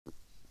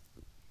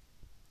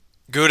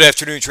Good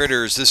afternoon,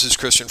 traders. This is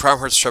Christian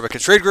from Market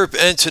Trade Group,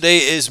 and today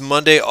is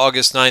Monday,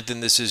 August 9th,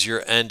 and this is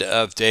your end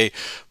of day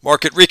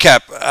market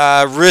recap.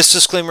 Risk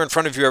disclaimer in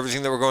front of you.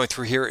 Everything that we're going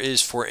through here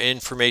is for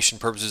information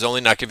purposes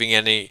only, not giving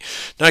out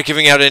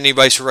any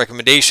advice or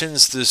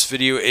recommendations. This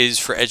video is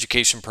for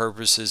education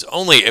purposes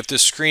only. If the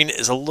screen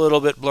is a little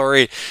bit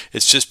blurry,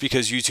 it's just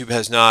because YouTube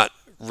has not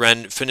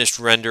finished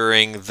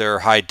rendering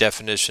their high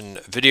definition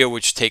video,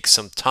 which takes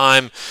some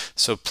time,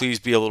 so please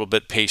be a little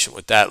bit patient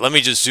with that. Let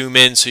me just zoom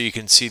in so you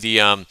can see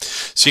the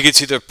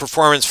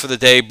performance for the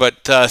day.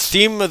 But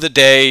theme of the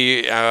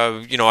day,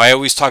 I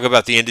always talk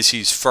about the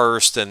indices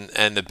first and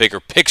the bigger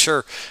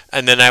picture,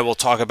 and then I will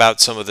talk about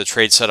some of the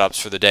trade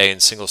setups for the day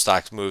and single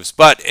stock moves.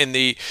 But in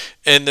the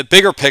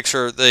bigger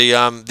picture,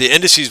 the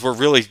indices were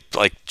really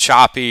like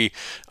choppy,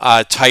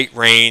 tight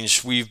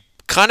range. We've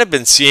kind of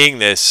been seeing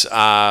this,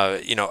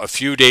 a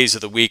few days of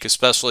the week,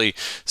 especially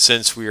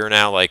since we are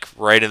now like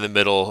right in the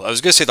middle. I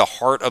was going to say the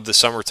heart of the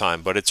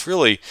summertime, but it's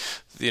really,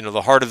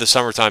 the heart of the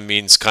summertime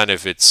means kind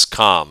of it's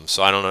calm.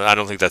 So I don't know. I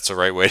don't think that's the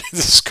right way to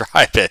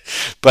describe it.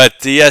 But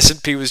the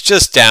S&P was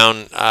just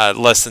down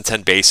less than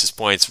 10 basis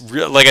points.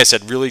 Like I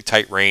said, really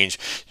tight range.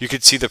 You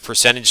could see the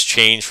percentage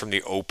change from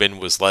the open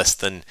was less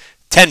than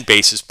 10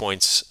 basis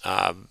points.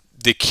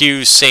 The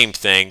Qs, same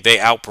thing. They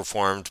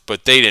outperformed,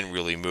 but they didn't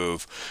really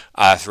move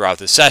throughout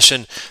the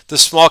session. The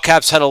small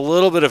caps had a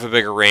little bit of a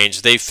bigger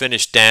range. They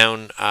finished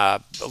down a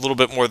little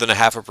bit more than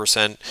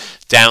 0.5%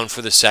 down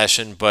for the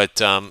session. But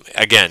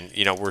again,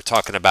 we're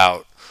talking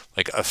about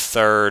like a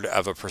third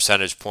of a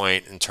percentage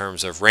point in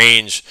terms of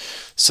range.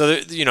 So,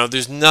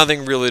 there's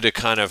nothing really to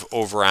kind of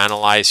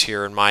overanalyze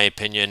here, in my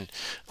opinion.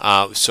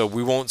 So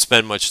we won't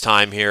spend much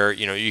time here.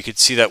 You could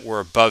see that we're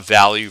above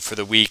value for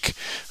the week.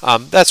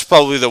 That's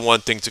probably the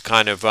one thing to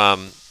kind of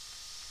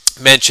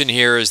mention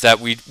here is that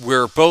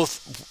we're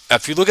both,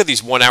 if you look at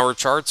these 1 hour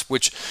charts,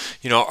 which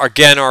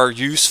again are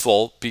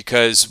useful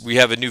because we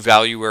have a new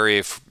value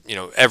area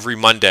every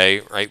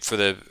Monday, right?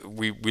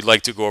 We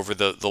like to go over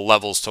the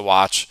levels to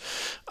watch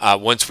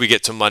once we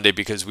get to Monday,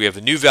 because we have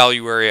a new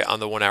value area on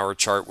the 1 hour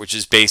chart, which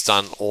is based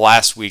on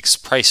last week's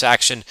price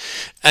action,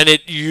 and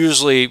it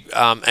usually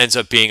ends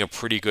up being a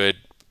pretty good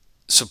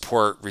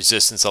support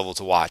resistance level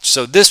to watch.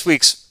 So this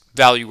week's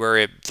value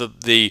area,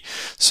 the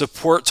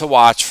support to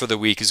watch for the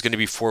week is going to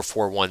be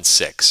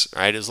 4416,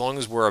 right? As long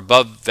as we're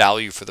above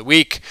value for the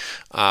week,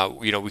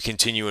 we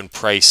continue in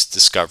price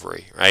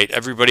discovery, right?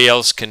 Everybody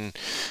else can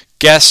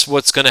guess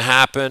what's going to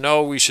happen.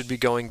 Oh, we should be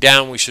going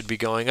down, we should be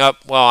going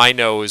up. Well, I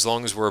know as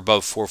long as we're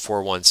above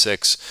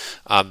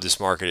 4416, this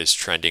market is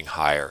trending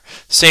higher.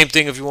 Same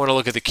thing if you want to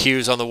look at the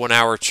Qs on the 1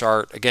 hour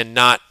chart. Again,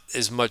 not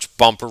as much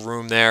bumper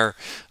room there,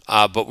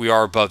 but we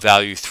are above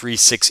value.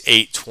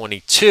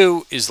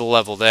 36822 is the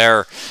level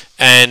there.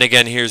 And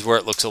again, here's where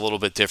it looks a little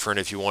bit different.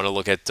 If you want to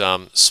look at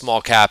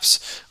small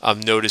caps,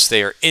 notice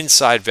they are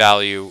inside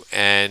value,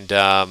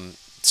 and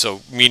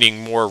so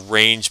meaning more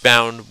range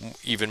bound,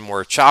 even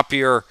more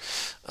choppier.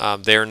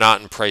 They are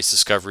not in price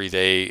discovery.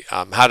 They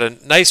had a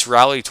nice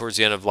rally towards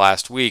the end of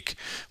last week,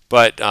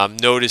 but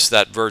notice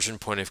that version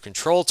point of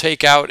control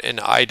takeout in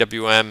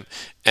IWM,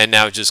 and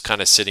now just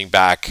kind of sitting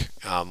back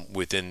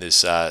within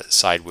this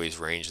sideways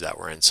range that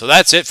we're in. So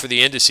that's it for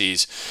the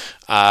indices.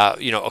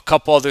 A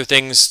couple other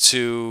things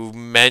to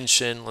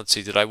mention. Let's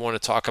see, did I want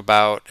to talk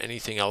about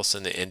anything else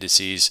in the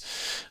indices?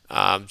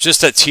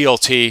 Just at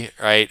TLT,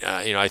 right?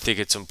 I think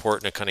it's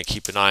important to kind of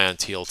keep an eye on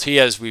TLT,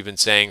 as we've been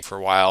saying for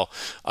a while.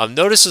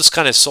 Notice it's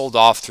kind of sold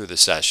off through the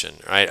session,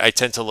 right? I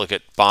tend to look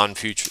at bond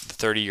future, the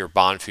 30-year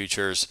bond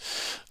futures.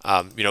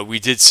 We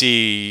did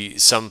see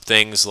some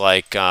things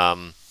like,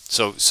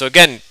 so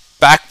again,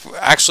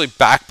 actually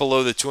back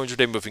below the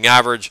 200-day moving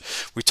average.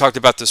 We talked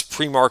about this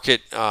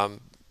pre-market.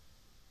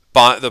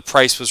 The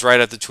price was right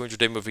at the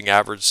 200-day moving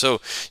average.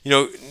 So,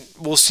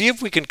 we'll see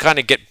if we can kind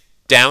of get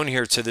down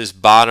here to this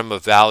bottom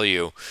of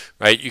value,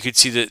 right? You can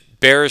see that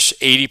bearish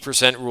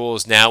 80% rule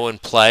is now in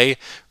play,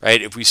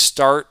 right? If we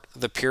start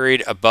the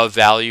period above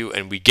value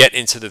and we get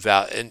into the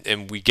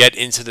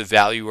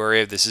value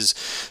area, this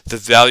is the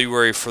value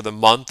area for the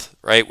month,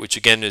 right? Which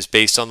again is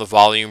based on the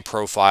volume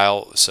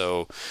profile.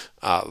 So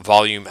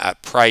volume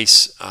at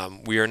price,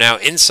 we are now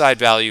inside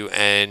value,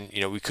 and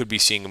we could be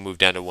seeing a move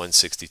down to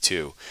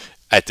 162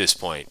 at this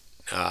point.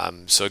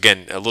 So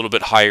again, a little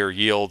bit higher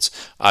yields.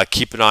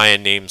 Keep an eye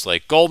on names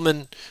like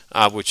Goldman,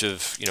 which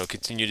have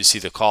continued to see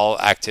the call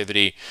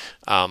activity.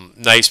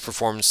 Nice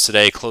performance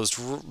today. Closed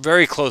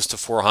very close to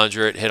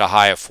 400. Hit a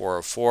high of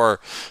 404.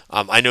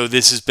 I know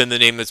this has been the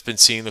name that's been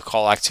seeing the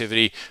call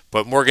activity,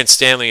 but Morgan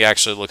Stanley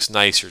actually looks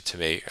nicer to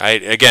me.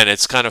 Right? Again,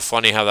 it's kind of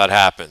funny how that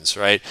happens,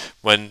 right?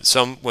 When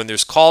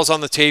there's calls on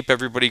the tape,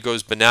 everybody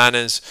goes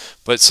bananas,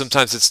 but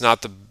sometimes it's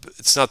not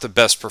the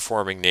best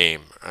performing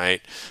name,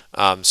 right?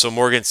 So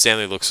Morgan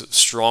Stanley looks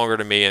stronger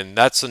to me, and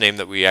that's the name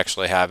that we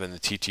actually have in the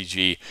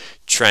TTG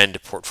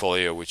Trend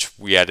Portfolio, which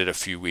we added a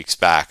few weeks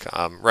back,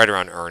 right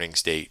around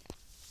earnings date.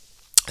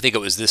 I think it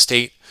was this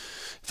date.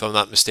 if I'm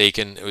not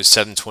mistaken. It was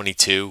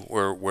 722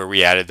 where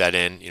we added that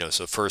in.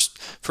 So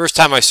first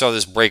time I saw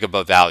this break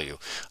above value.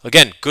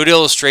 Again, good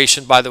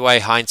illustration, by the way,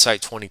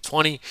 hindsight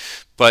 2020.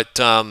 But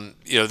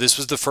this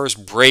was the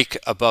first break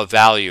above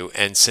value,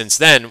 and since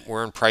then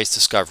we're in price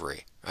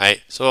discovery.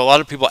 Right, so a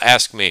lot of people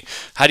ask me,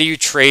 how do you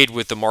trade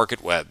with the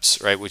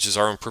MarketWebs, right, which is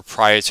our own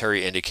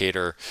proprietary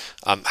indicator?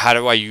 How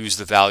do I use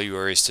the value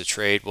areas to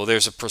trade? Well,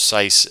 there's a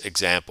precise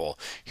example.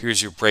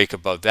 Here's your break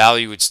above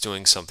value. It's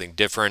doing something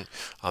different.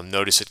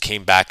 Notice it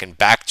came back and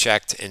back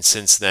checked, and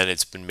since then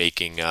it's been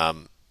making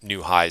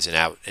new highs and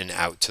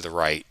out to the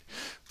right.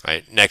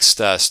 Right.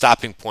 Next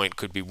stopping point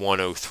could be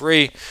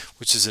 103,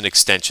 which is an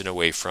extension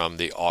away from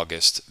the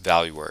August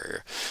value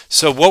area.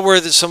 So what were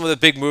some of the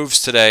big moves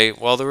today?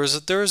 Well, there was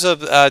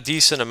a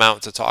decent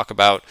amount to talk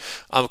about.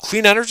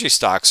 Clean energy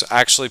stocks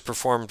actually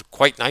performed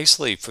quite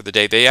nicely for the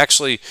day. They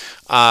actually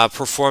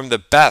performed the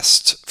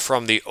best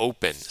from the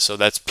open. So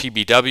that's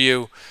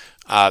PBW.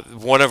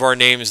 One of our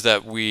names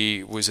that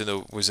was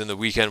in the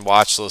weekend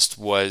watch list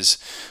was.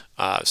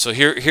 So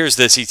here's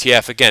this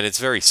ETF. Again, it's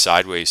very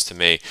sideways to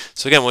me.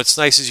 So again, what's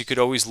nice is you could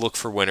always look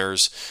for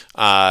winners.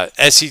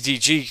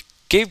 SEDG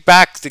gave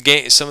back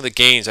some of the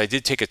gains. I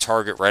did take a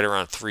target right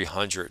around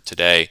 300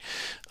 today,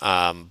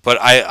 but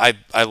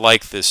I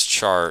like this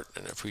chart.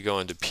 And if we go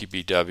into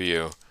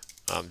PBW,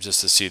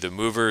 just to see the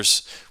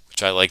movers,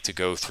 which I like to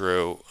go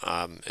through,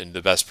 and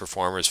the best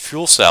performers,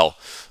 Fuel Cell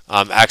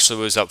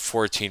actually was up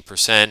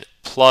 14%.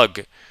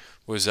 Plug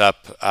was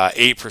up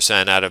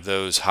 8% out of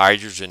those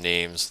hydrogen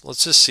names.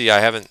 Let's just see.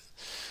 I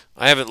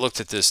haven't looked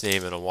at this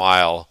name in a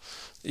while.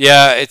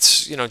 Yeah,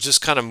 it's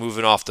just kind of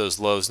moving off those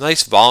lows.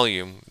 Nice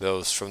volume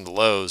those from the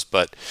lows,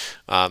 but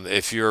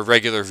if you're a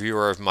regular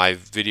viewer of my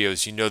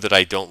videos, you know that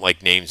I don't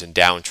like names in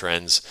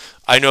downtrends.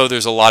 I know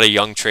there's a lot of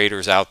young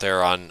traders out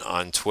there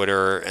on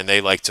Twitter, and they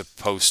like to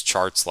post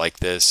charts like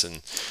this,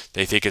 and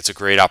they think it's a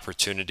great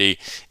opportunity.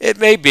 It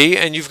may be,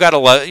 and you've got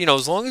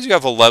as long as you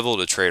have a level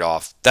to trade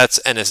off,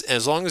 and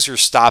as long as you're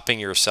stopping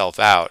yourself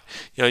out,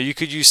 you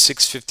could use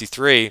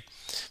 653,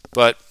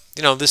 but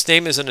this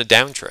name isn't a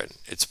downtrend.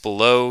 It's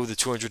below the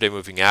 200-day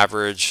moving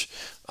average.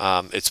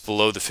 It's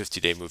below the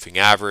 50-day moving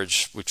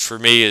average, which for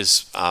me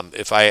is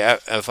if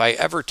I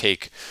ever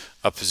take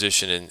a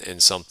position in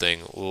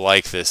something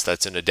like this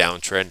that's in a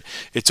downtrend,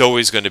 it's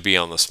always going to be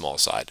on the small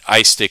side.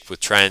 I stick with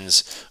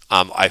trends.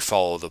 I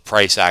follow the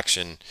price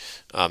action.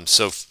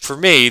 So for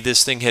me,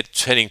 this thing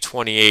hitting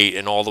 28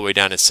 and all the way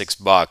down to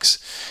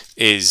 $6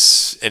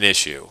 is an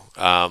issue.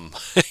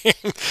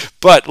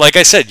 But like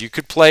I said, you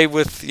could play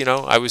with,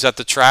 I was at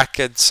the track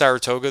at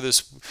Saratoga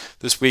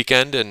this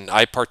weekend and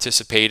I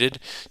participated,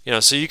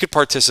 so you could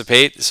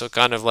participate. So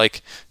kind of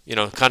like,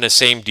 kind of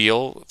same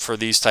deal for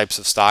these types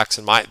of stocks,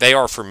 and they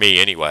are for me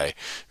anyway,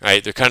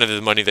 right? They're kind of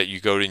the money that you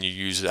go to and you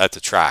use at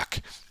the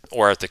track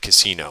or at the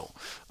casino,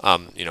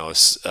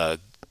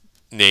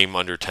 name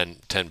under 10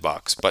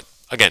 bucks. But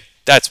again,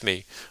 that's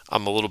me.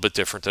 I'm a little bit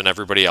different than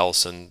everybody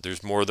else, and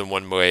there's more than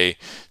one way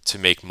to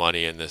make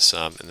money in this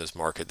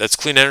market. That's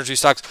clean energy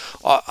stocks.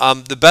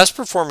 The best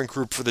performing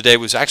group for the day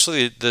was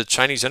actually the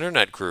Chinese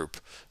internet group.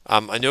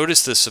 I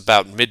noticed this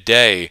about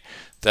midday,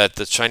 that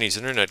the Chinese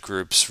internet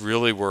groups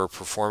really were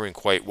performing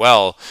quite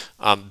well.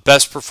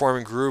 Best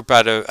performing group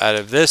out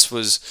of this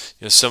was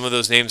some of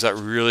those names that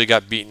really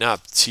got beaten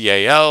up.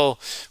 TAL,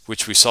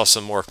 which we saw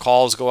some more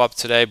calls go up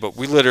today, but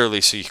we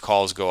literally see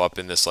calls go up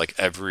in this like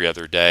every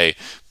other day.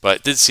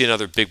 But did see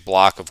another big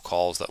block of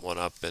calls that went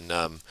up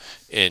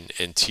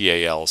in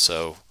TAL.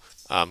 So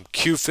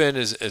QFIN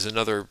is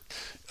another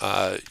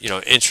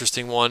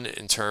interesting one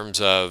in terms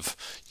of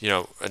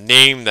a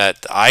name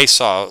that I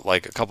saw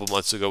like a couple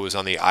months ago was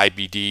on the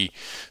IBD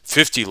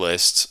 50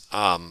 list,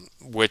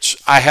 which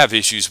I have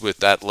issues with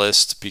that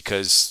list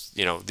because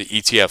the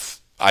ETF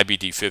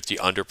IBD 50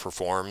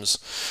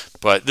 underperforms.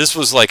 But this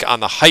was like on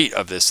the height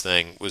of this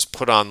thing, was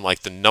put on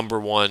like the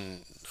 #1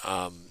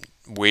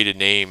 weighted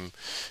name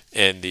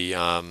in the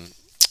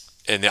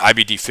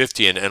IBD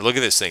 50, and look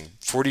at this thing,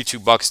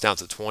 $42 down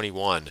to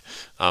 21.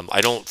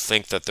 I don't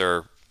think that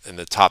they're in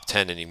the top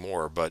 10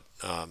 anymore, but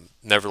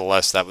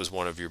nevertheless, that was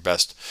one of your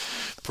best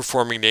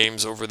performing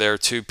names over there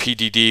too.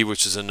 PDD,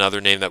 which is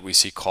another name that we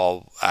see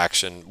call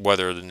action,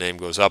 whether the name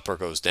goes up or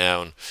goes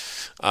down.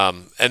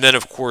 And then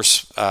of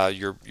course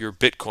your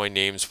Bitcoin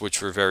names,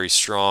 which were very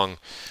strong,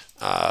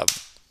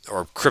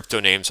 or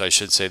crypto names, I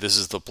should say. This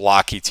is the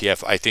block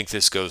ETF. I think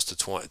this goes to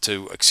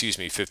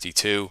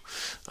 52.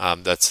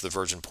 That's the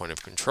Virgin Point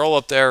of Control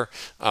up there.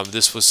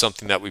 This was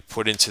something that we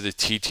put into the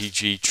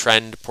TTG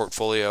Trend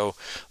Portfolio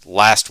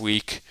last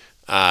week,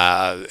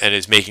 and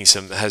has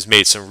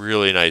made some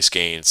really nice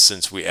gains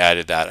since we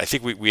added that. I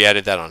think we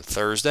added that on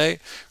Thursday,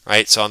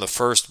 right? So on the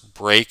first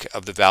break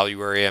of the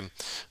value area.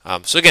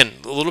 So again,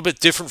 a little bit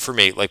different for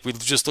me. Like we've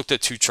just looked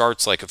at two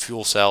charts, like a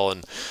fuel cell,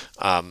 and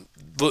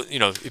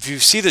if you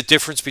see the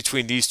difference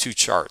between these two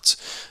charts,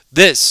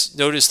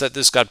 notice that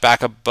this got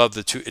back above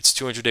its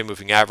 200-day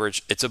moving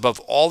average. It's above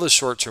all the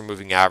short-term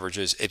moving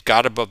averages. It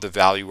got above the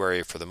value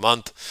area for the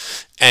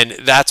month, and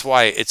that's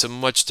why it's a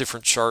much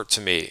different chart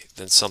to me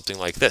than something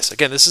like this.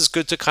 Again, this is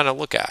good to kind of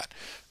look at,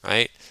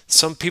 right?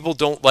 Some people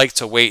don't like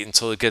to wait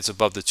until it gets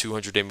above the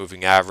 200-day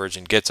moving average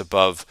and gets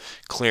above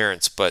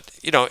clearance, but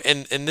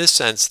in this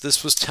sense,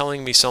 this was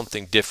telling me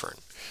something different.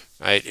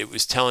 Right? It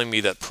was telling me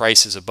that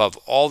price is above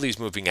all these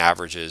moving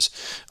averages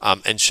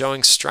and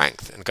showing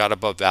strength and got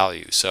above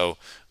value. So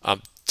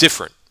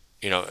different,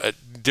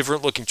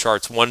 different looking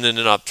charts, one in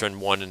an uptrend,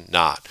 one in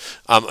not.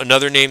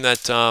 Another name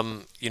that,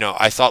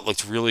 I thought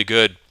looked really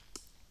good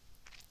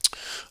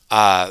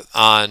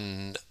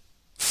on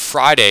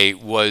Friday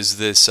was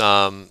this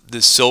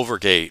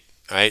Silvergate.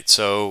 Right,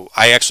 so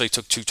I actually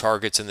took two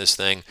targets in this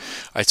thing.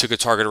 I took a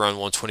target around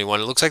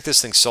 121. It looks like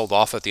this thing sold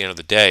off at the end of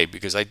the day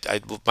because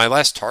my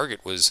last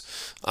target was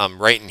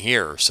right in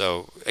here.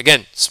 So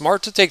again,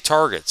 smart to take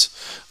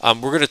targets. We're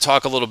going to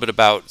talk a little bit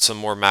about some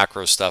more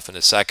macro stuff in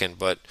a second,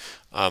 but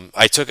I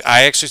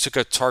actually took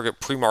a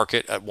target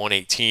pre-market at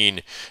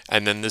 118,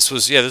 and then this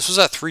was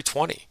at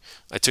 320.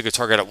 I took a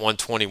target at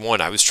 121.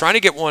 I was trying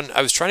to get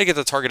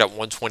the target at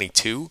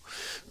 122.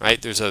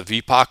 Right, there's a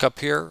VPOC up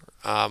here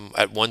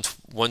at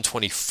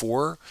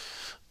 124,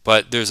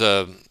 but there's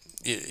a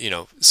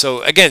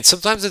so again,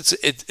 sometimes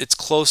it's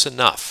close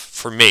enough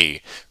for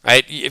me,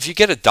 right? If you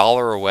get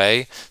 $1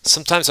 away,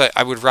 sometimes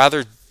I would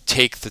rather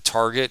take the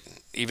target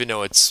even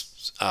though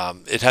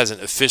it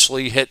hasn't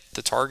officially hit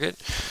the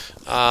target,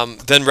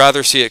 then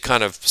rather see it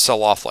kind of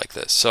sell off like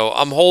this. So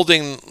I'm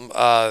holding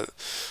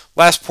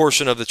last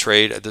portion of the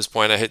trade at this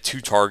point. I hit two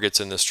targets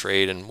in this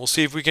trade, and we'll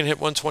see if we can hit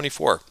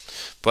 124.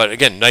 But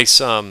again, nice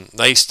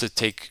to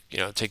take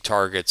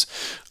targets.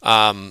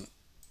 So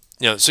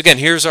again,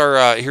 here's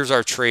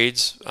our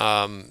trades.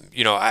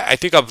 I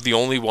think I'm the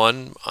only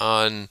one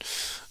on.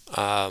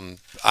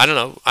 I don't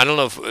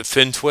know if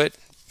FinTwit.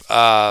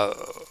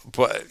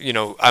 But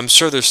I'm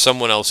sure there's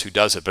someone else who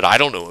does it, but I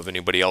don't know of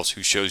anybody else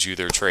who shows you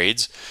their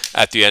trades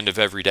at the end of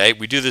every day.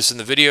 We do this in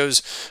the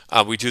videos.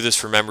 We do this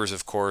for members,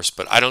 of course,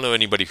 but I don't know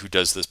anybody who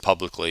does this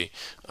publicly.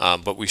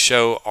 But we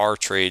show our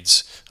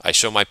trades. I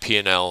show my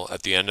P&L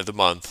at the end of the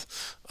month.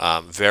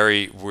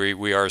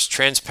 We are as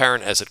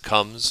transparent as it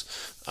comes.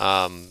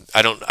 I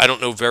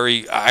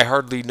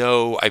hardly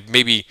know. I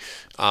maybe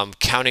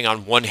counting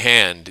on one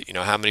hand,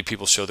 how many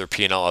people show their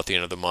P&L at the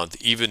end of the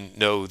month, even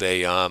though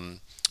they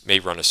may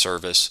run a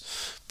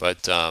service.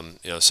 But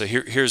so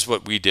here's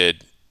what we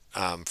did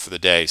for the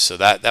day. So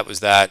that was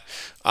that.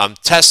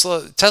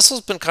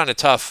 Tesla's been kind of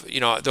tough.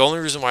 The only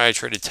reason why I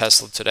traded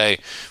Tesla today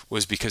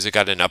was because it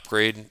got an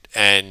upgrade,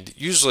 and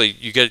usually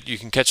you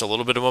can catch a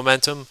little bit of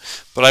momentum,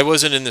 but I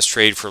wasn't in this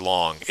trade for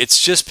long.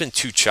 It's just been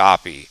too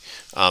choppy,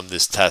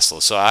 this Tesla.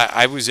 So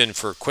I was in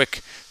for a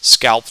quick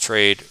scalp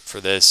trade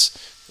for this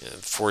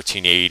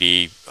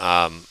 1480.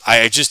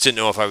 I just didn't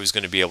know if I was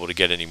going to be able to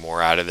get any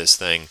more out of this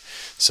thing.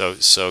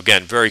 So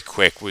again, very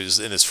quick, was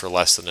in this for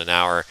less than an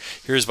hour.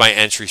 Here's my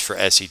entries for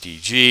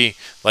SEDG.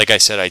 Like I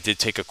said, I did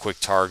take a quick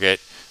target.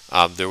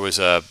 There was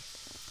a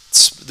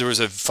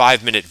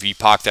 5-minute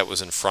VPOC that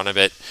was in front of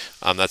it.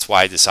 That's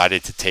why I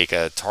decided to take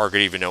a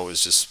target, even though it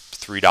was just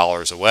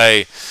 $3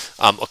 away.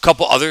 A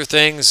couple other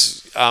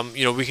things,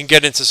 we can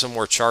get into some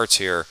more charts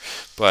here,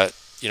 but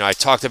I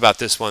talked about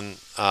this one.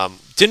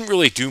 Didn't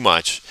really do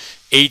much,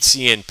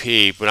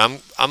 8CNP, but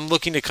I'm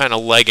looking to kind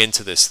of leg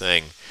into this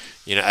thing,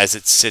 as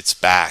it sits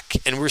back.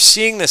 And we're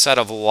seeing this out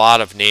of a lot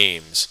of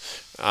names.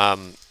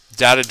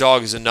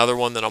 Datadog is another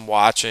one that I'm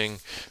watching,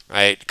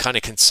 right? Kind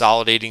of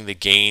consolidating the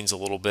gains a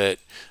little bit.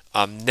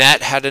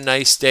 Net had a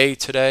nice day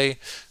today,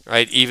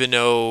 right? Even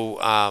though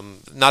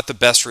not the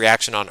best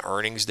reaction on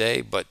earnings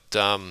day, but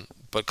kind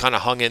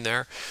of hung in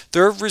there.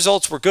 Their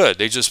results were good.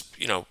 They just,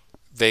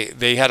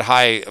 they had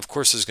high, of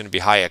course there's going to be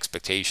high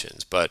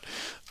expectations, but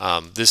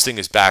this thing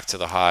is back to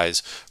the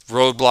highs.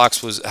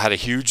 Roadblocks had a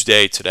huge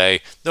day today.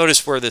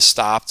 Notice where this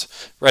stopped,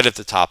 right at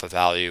the top of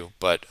value,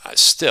 but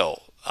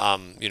still,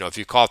 if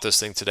you caught this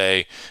thing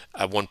today,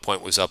 at one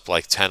point was up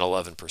like 10,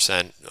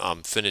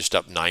 11%, finished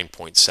up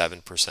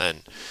 9.7%.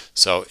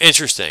 So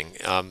interesting.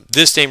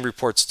 This name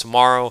reports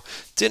tomorrow.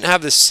 Didn't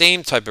have the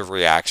same type of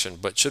reaction,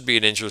 but should be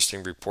an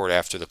interesting report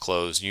after the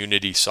close.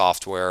 Unity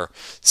Software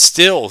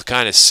still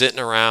kind of sitting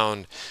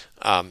around.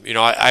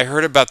 I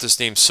heard about this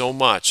name so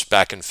much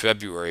back in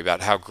February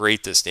about how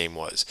great this name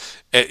was.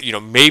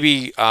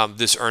 Maybe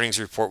this earnings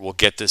report will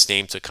get this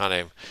name to kind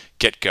of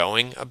get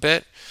going a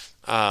bit.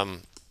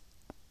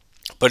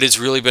 But it's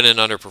really been an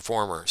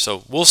underperformer.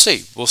 So we'll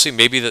see. We'll see.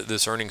 Maybe that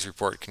this earnings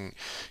report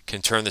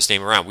can turn this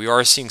name around. We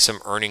are seeing some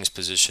earnings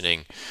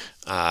positioning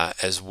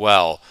as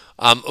well.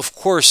 Of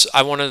course,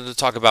 I wanted to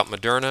talk about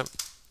Moderna.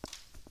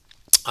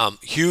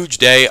 Huge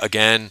day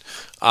again.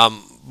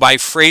 My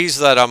phrase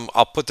that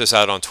I'll put this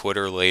out on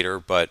Twitter later,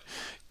 but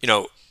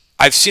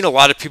I've seen a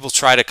lot of people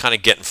try to kind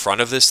of get in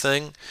front of this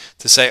thing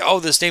to say,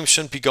 oh, this name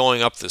shouldn't be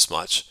going up this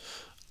much.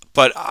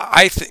 But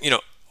I think,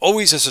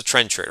 always as a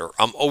trend trader,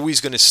 I'm always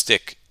going to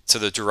stick to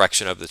the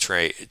direction of the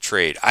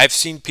trade. I've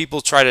seen people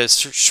try to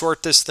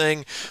short this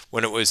thing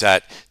when it was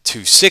at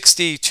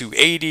 260,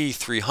 280,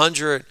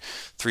 300,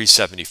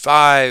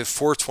 375,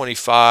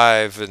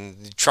 425,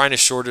 and trying to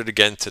short it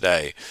again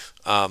today.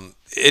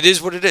 It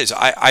is what it is.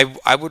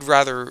 I would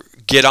rather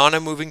get on a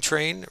moving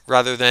train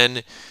rather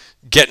than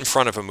get in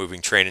front of a moving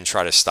train and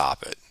try to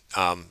stop it.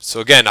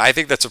 So again, I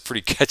think that's a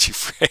pretty catchy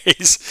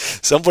phrase.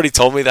 Somebody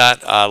told me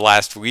that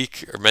last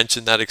week or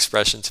mentioned that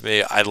expression to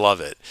me. I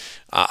love it.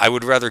 I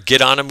would rather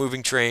get on a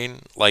moving train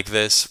like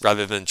this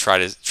rather than try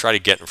to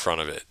get in front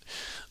of it.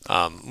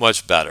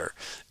 Much better.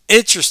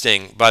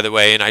 Interesting, by the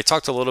way, and I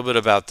talked a little bit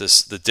about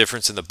this, the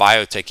difference in the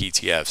biotech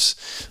ETFs.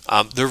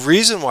 The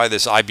reason why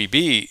this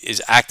IBB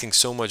is acting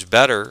so much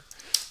better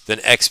than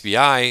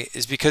XBI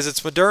is because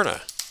it's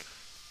Moderna.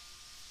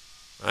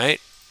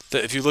 Right?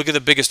 If you look at the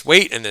biggest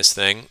weight in this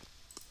thing,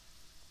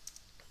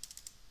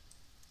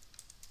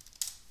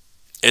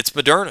 it's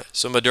Moderna.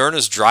 So Moderna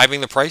is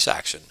driving the price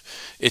action.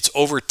 It's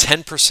over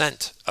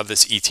 10% of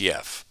this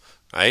ETF,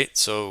 right?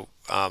 So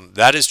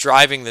that is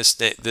driving this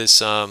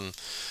biotech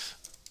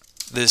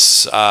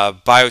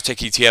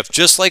ETF.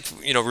 Just like,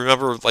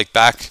 remember like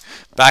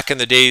back in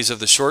the days of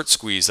the short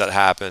squeeze that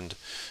happened,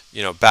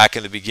 back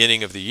in the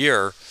beginning of the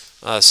year.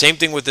 Same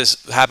thing with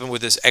this happened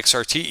with this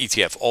XRT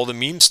ETF. All the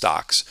meme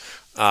stocks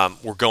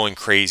were going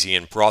crazy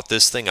and brought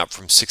this thing up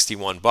from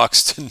 61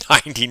 bucks to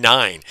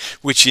 99,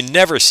 which you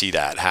never see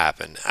that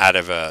happen out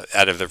of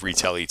the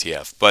retail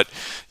ETF. But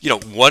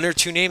one or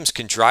two names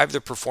can drive the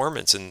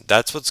performance, and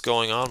that's what's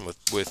going on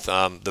with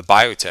the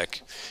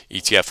biotech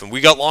ETF. And we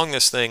got long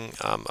this thing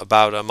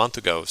about a month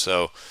ago,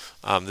 so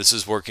this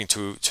is working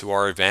to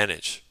our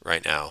advantage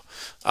right now.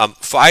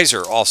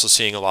 Pfizer also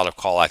seeing a lot of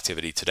call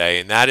activity today,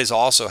 and that is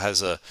also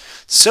has a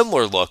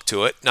similar look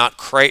to it, not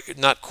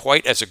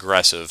quite as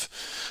aggressive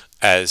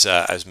as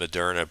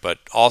Moderna, but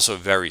also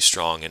very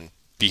strong and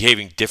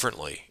behaving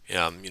differently,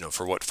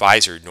 for what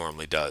Pfizer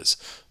normally does,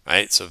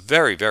 right? So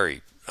very,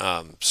 very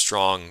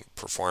strong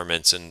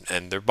performance,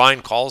 and they're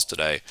buying calls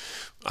today,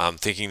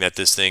 thinking that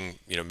this thing,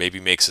 maybe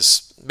makes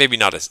us, maybe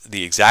not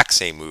the exact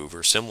same move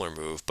or similar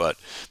move, but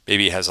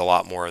maybe it has a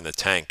lot more in the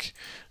tank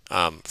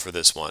for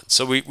this one.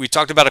 So we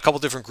talked about a couple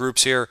different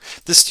groups here.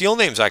 The steel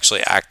names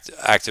actually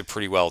acted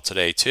pretty well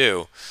today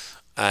too,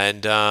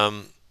 and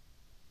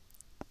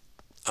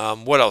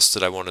what else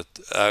did I want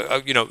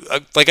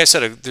to, like I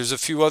said, there's a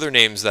few other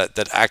names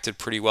that acted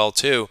pretty well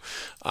too.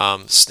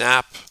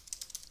 Snap,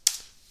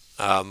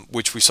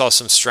 which we saw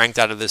some strength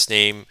out of this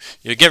name.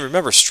 Again,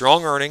 remember,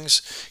 strong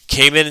earnings,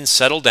 came in and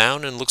settled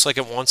down, and looks like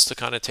it wants to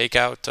kind of take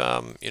out,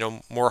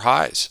 more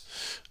highs.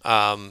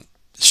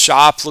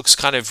 Shop looks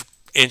kind of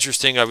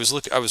interesting. I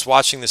was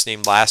watching this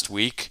name last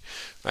week,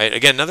 right?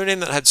 Again, another name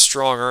that had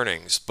strong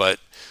earnings, but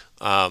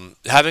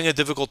having a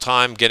difficult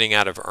time getting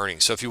out of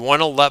earnings. So if you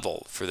want a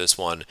level for this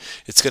one,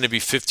 it's going to be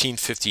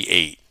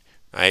 1558,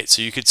 right?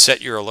 So you could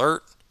set your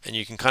alert, and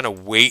you can kind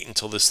of wait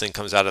until this thing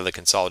comes out of the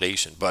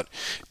consolidation. But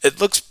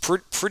it looks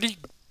pretty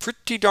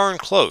darn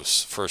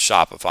close for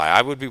Shopify.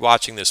 I would be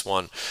watching this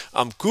one.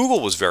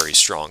 Google was very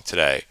strong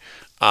today.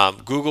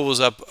 Google was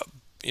up,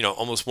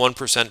 almost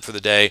 1% for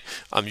the day.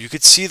 You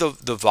could see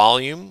the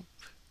volume.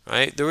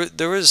 Right,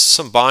 there was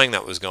some buying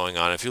that was going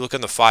on. If you look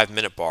on the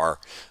 5-minute bar,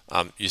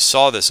 you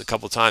saw this a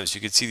couple times. You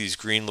could see these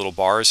green little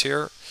bars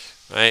here,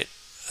 right?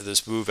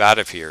 This move out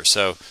of here.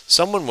 So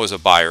someone was a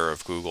buyer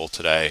of Google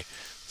today.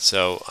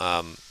 So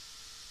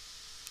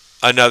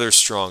another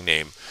strong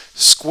name.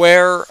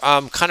 Square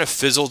kind of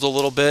fizzled a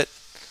little bit,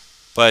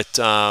 but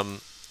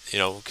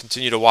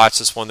continue to watch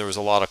this one. There was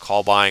a lot of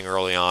call buying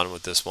early on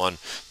with this one.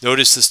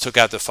 Notice this took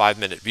out the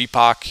 5-minute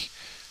VPOC.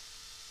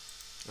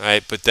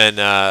 Right, but then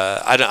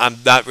I'm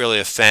not really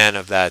a fan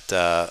of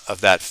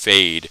that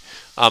fade.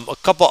 A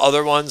couple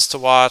other ones to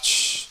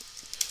watch.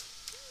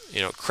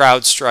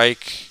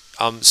 CrowdStrike.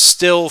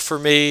 Still for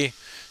me,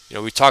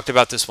 we talked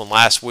about this one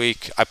last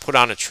week. I put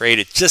on a trade.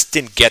 It just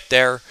didn't get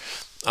there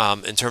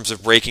in terms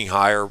of breaking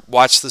higher.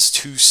 Watch this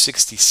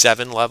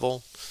 267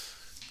 level.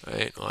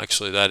 Right. Well,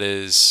 actually, that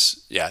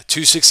is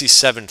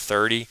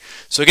 267.30.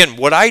 So again,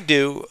 what I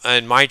do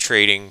in my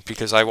trading,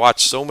 because I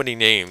watch so many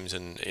names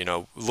and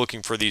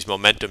looking for these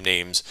momentum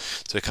names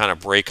to kind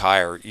of break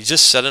higher, you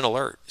just set an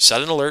alert.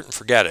 Set an alert and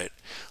forget it.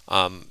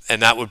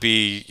 And that would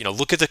be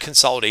look at the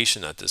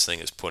consolidation that this thing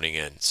is putting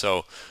in.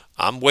 So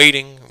I'm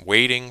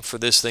waiting for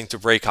this thing to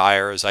break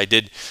higher, as I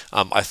did.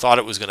 I thought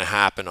it was going to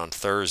happen on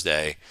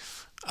Thursday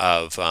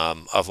of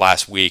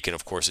last week, and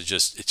of course it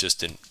just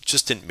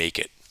didn't make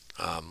it.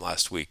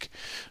 Last week.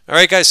 All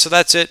right, guys, so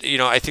that's it.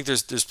 I think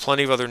there's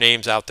plenty of other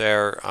names out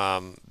there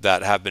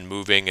that have been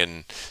moving,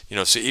 and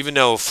so even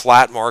though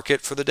flat market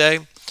for the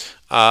day,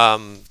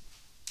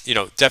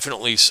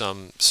 definitely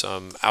some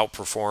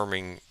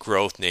outperforming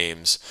growth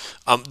names.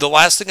 The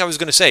last thing I was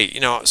going to say,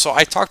 so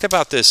I talked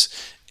about this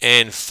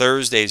in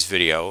Thursday's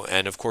video,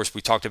 and of course we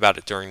talked about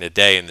it during the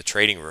day in the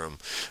trading room,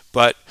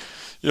 but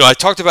I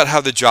talked about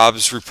how the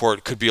jobs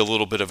report could be a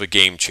little bit of a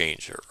game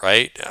changer,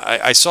 right?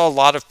 I saw a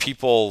lot of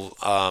people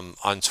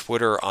on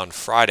Twitter on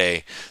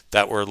Friday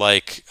that were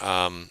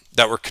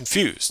that were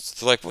confused.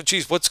 They're like, "Well,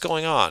 geez, what's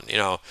going on?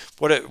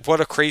 What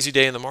a crazy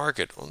day in the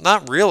market." Well,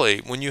 not really.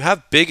 When you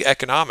have big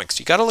economics,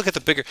 you got to look at the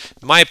bigger.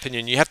 In my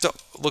opinion, you have to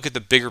look at the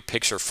bigger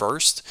picture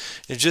first,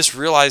 and just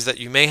realize that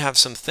you may have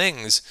some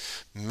things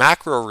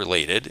macro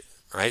related,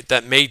 right,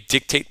 that may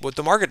dictate what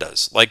the market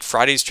does, like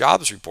Friday's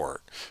jobs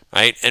report,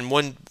 right? And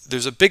when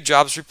there's a big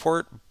jobs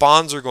report,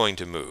 bonds are going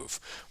to move.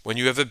 When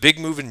you have a big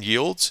move in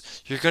yields,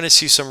 you're going to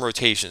see some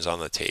rotations on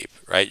the tape,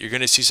 right? You're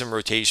going to see some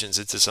rotations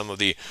into some of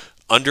the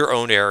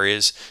under-owned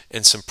areas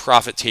and some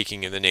profit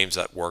taking in the names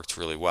that worked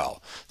really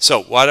well.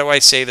 So why do I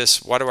say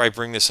this? Why do I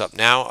bring this up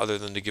now, other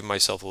than to give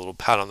myself a little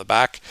pat on the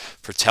back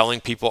for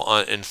telling people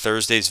in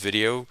Thursday's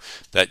video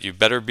that you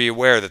better be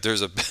aware that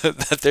there's a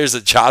that there's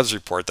a jobs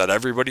report that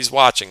everybody's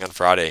watching on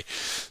Friday.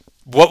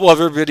 What will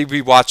everybody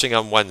be watching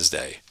on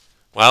Wednesday?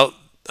 Well,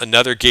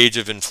 another gauge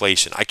of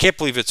inflation. I can't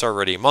believe it's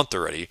already a month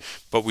already,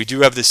 but we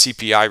do have the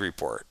CPI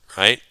report,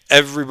 right?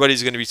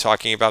 Everybody's going to be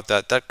talking about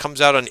that. That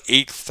comes out on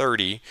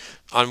 8:30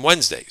 on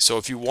Wednesday. So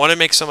if you want to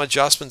make some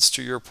adjustments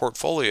to your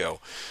portfolio,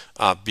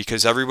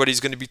 because everybody's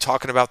going to be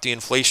talking about the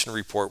inflation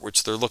report,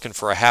 which they're looking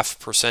for a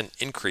 0.5%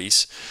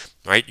 increase,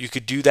 right? You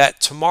could do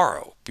that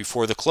tomorrow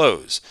before the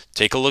close.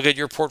 Take a look at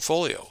your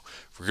portfolio.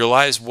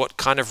 Realize what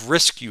kind of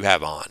risk you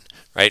have on,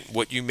 right?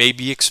 What you may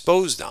be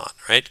exposed on,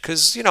 right?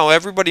 Because,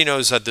 everybody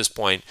knows at this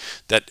point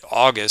that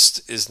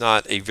August is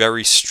not a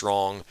very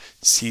strong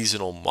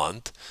seasonal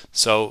month.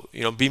 So,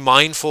 be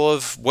mindful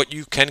of what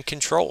you can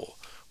control,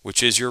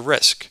 which is your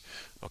risk,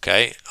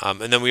 okay?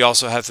 And then we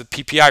also have the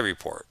PPI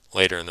report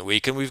later in the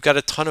week, and we've got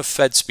a ton of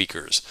Fed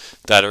speakers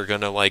that are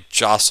going to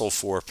jostle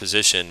for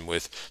position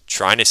with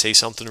trying to say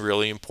something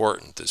really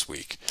important this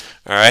week.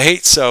 All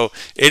right, so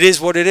it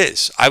is what it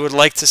is. I would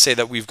like to say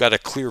that we've got a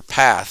clear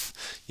path,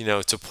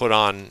 to put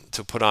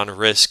on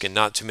risk and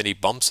not too many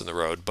bumps in the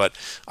road, but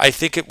I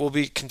think it will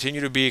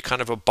continue to be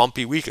kind of a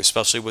bumpy week,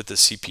 especially with the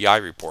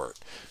CPI report.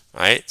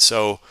 Right.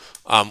 So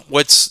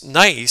what's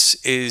nice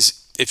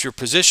is if you're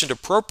positioned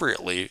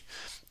appropriately,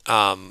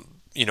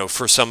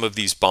 for some of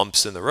these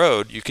bumps in the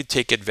road, you could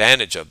take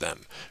advantage of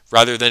them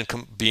rather than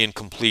be in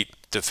complete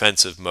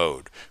defensive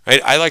mode,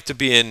 right? I like to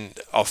be in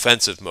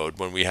offensive mode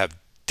when we have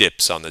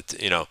dips on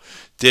the,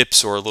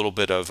 dips or a little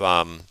bit of,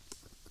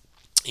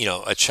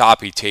 a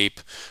choppy tape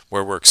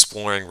where we're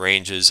exploring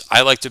ranges.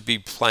 I like to be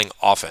playing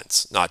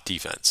offense, not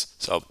defense.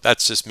 So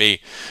that's just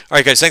me. All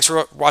right, guys, thanks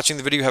for watching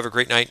the video. Have a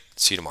great night.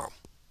 See you tomorrow.